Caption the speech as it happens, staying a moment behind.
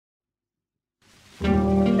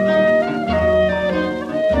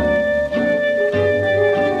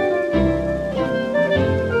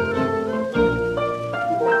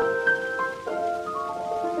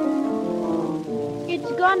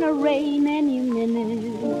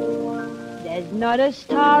not a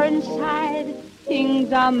star inside,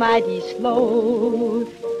 things are mighty slow.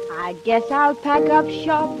 I guess I'll pack up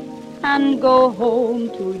shop and go home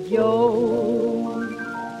to Joe.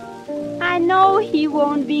 I know he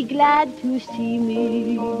won't be glad to see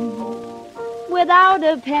me without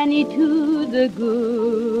a penny to the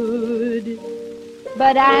good.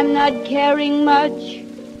 But I'm not caring much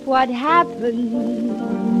what happens.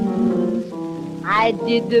 I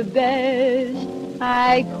did the best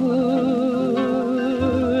I could.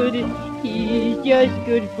 He's just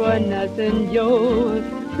good-for-nothing Joe.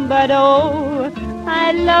 But oh,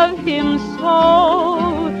 I love him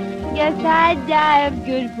so. Guess I'd die of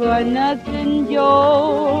good-for-nothing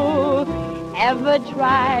Joe. Ever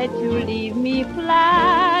try to leave me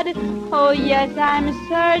flat? Oh yes, I'm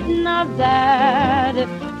certain of that.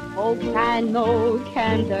 Folks I know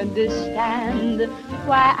can't understand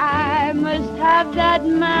why I must have that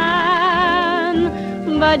man.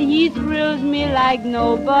 But he thrills me like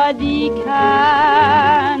nobody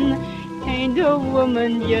can. Ain't a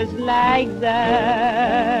woman just like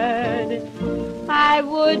that. I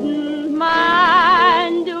wouldn't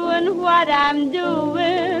mind doing what I'm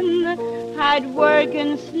doing. I'd work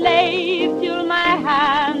and slave till my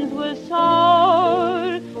hands were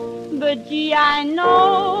sore. But gee, I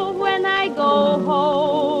know when I go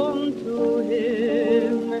home to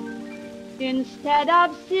him, instead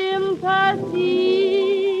of sympathy,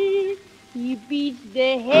 he beats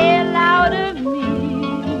the hell out of me.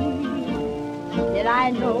 Still I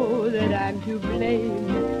know that I'm to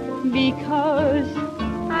blame, because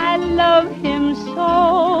I love him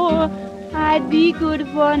so. I'd be good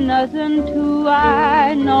for nothing too,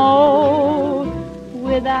 I know,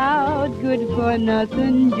 without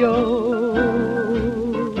good-for-nothing Joe.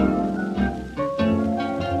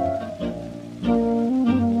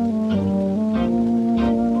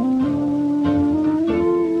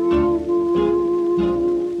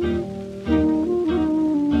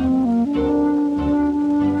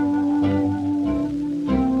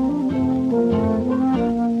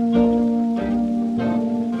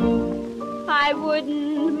 I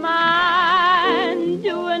wouldn't mind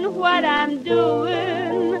doing what I'm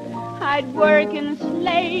doing. I'd work and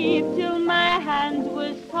slave till my hands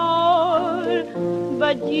were sore.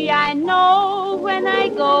 But gee, I know when I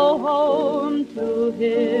go home to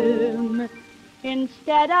him,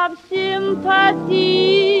 instead of sympathy,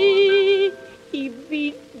 he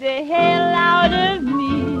beats the hell out of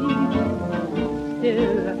me.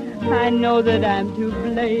 Still, I know that I'm to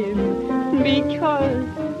blame, because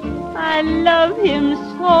I love him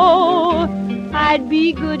so. I'd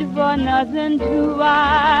be good for nothing too,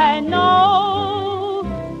 I know,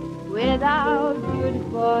 without good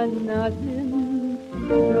for nothing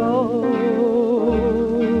Joe.